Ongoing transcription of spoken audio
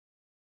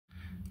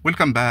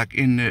Welcome back.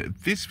 In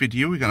this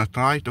video, we're going to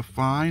try to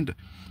find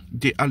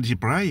the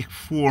algebraic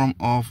form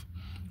of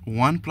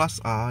 1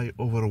 plus I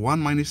over 1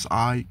 minus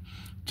I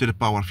to the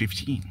power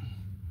 15.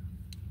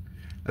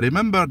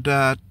 Remember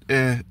that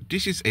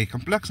this is a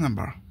complex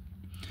number.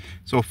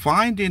 So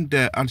finding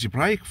the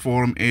algebraic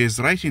form is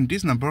writing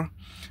this number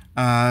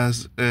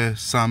as in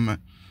some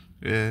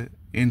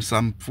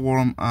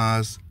form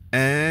as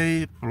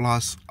a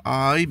plus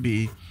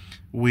ib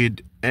with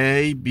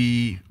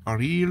ab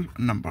real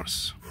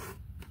numbers.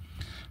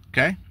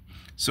 Okay,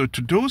 so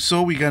to do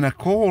so, we're gonna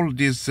call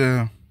this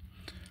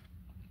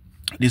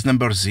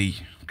number z,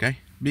 okay,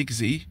 big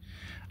Z,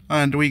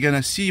 and we're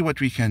gonna see what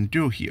we can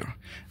do here.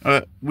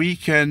 We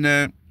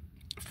can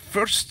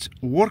first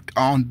work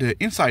on the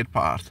inside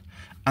part,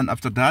 and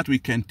after that we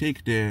can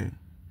take the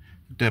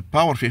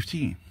power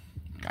 15.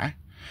 Okay,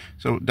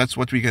 so that's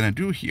what we're gonna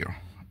do here.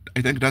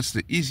 I think that's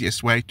the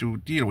easiest way to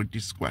deal with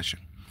this question.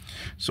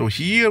 So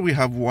here we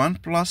have 1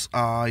 plus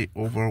I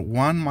over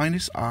 1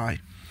 minus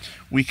I.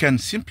 We can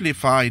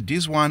simplify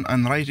this one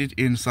and write it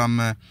in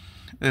some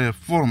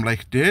form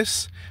like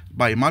this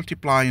by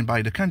multiplying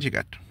by the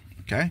conjugate.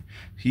 Okay,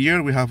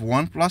 here we have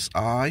 1 plus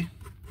I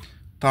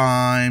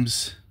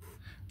times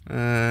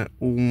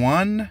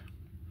 1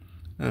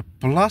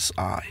 plus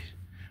I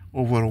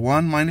over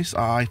 1 minus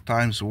I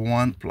times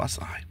 1 plus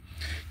I.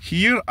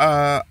 Here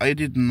I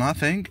did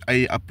nothing.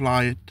 I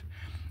applied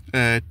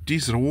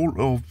this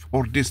rule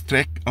or this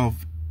trick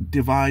of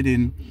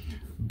dividing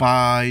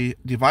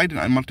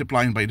and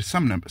multiplying by the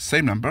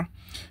same number,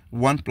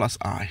 1 plus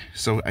I.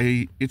 So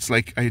it's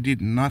like I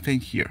did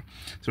nothing here.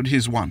 So this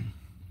is 1.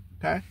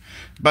 Okay,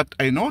 but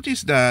I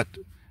noticed that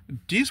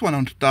this one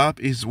on the top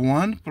is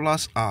 1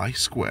 plus I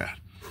squared,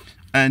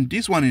 and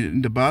this one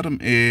in the bottom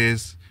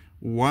is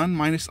 1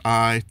 minus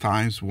I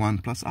times 1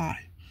 plus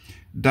I.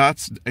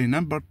 That's a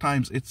number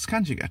times its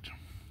conjugate.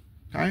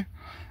 Okay,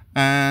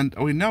 and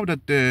we know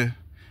that the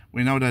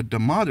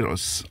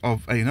modulus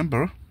of a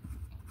number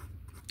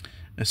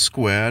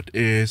squared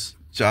is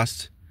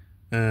just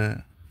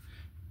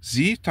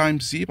z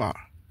times z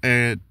bar,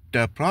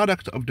 the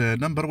product of the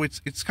number with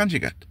its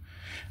conjugate.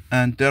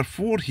 And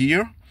therefore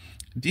here,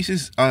 this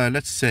is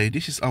let's say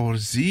this is our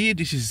z,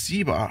 this is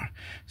z bar.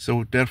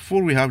 So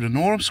therefore we have the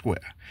norm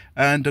square,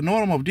 and the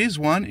norm of this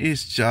one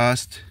is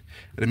just,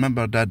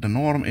 remember that the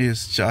norm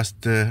is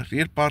just the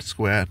real part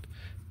squared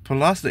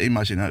plus the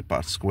imaginary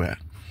part squared.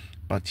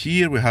 But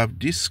here we have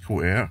this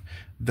square,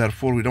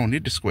 therefore we don't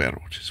need the square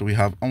root. So we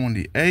have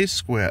only a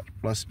squared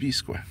plus b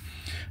squared.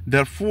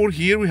 Therefore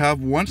here we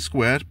have 1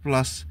 squared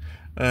plus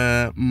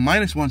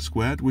minus 1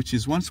 squared, which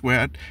is 1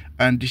 squared,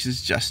 and this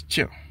is just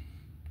 2.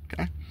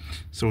 Okay,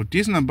 so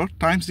this number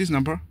times this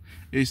number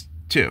is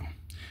 2.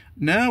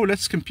 Now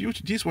let's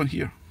compute this one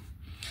here.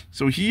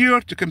 So here,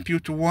 to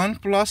compute 1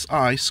 plus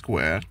I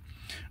squared,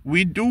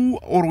 we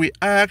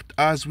act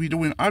as we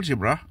do in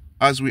algebra,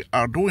 as we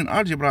are doing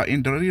algebra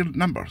in the real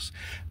numbers,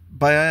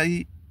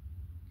 by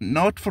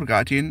not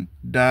forgetting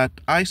that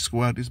I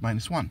squared is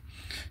minus 1.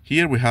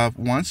 Here we have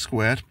 1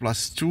 squared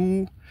plus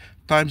 2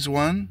 times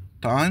 1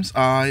 times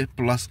I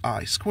plus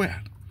I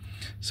squared.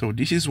 So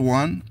this is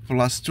 1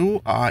 plus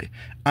 2I,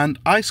 and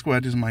I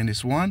squared is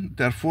minus 1,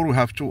 therefore we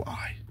have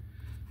 2I.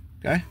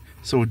 Okay,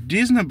 so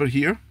this number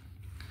here,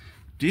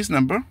 this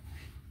number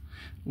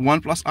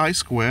 1 plus I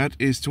squared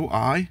is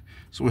 2I,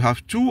 so we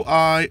have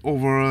 2I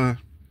over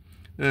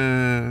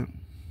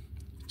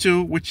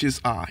 2, which is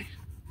I.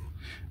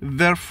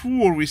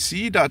 Therefore we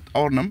see that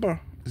our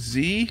number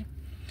z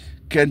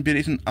can be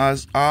written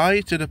as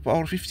I to the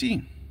power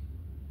 15.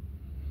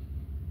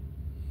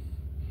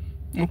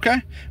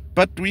 Okay,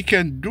 but we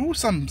can do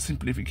some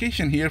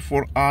simplification here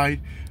for I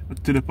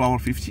to the power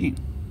 15.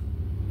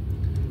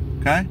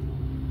 Okay,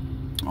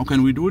 how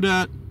can we do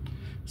that?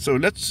 So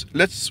let's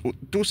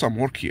do some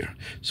work here.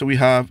 So we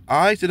have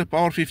I to the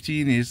power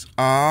 15 is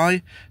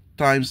I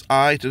times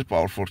I to the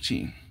power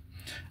 14,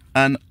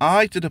 and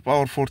I to the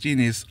power 14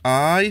 is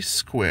I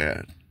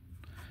squared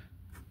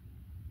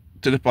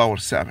to the power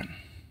 7.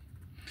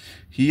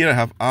 Here I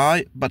have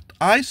I, but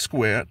I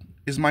squared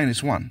is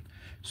minus 1.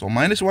 So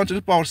minus 1 to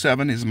the power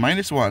 7 is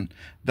minus 1.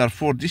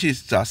 Therefore, this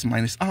is just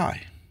minus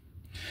I.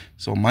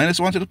 So minus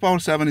 1 to the power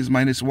 7 is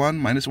minus 1.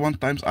 Minus 1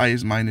 times I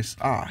is minus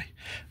I.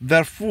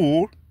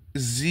 Therefore,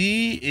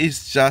 z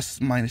is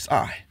just minus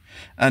I.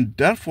 And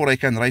therefore, I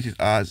can write it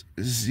as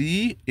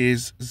z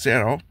is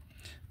 0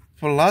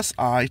 plus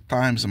I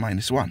times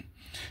minus 1.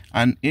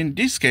 And in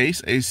this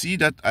case, I see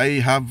that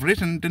I have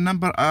written the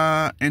number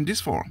in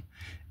this form.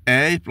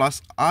 A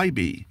plus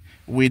IB,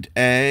 with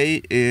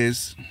A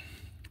is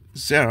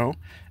 0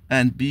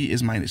 and B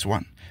is minus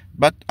 1.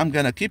 But I'm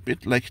gonna keep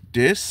it like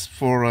this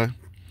for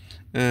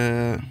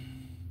I'm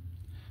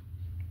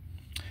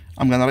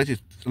gonna write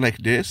it like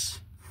this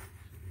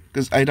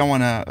because I don't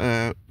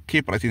wanna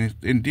keep writing it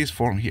in this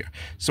form here.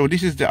 So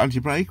this is the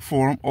algebraic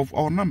form of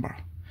our number.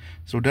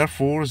 So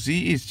therefore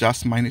z is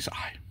just minus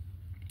I.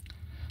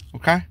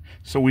 Okay,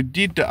 so we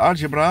did the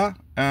algebra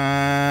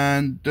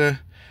and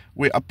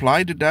we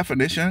applied the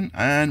definition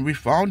and we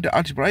found the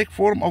algebraic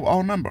form of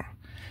our number.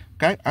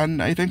 Okay,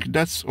 and I think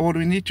that's all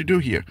we need to do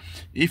here.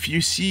 If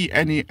you see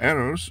any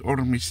errors or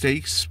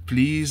mistakes,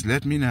 please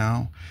let me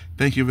know.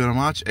 Thank you very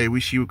much. I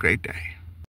wish you a great day.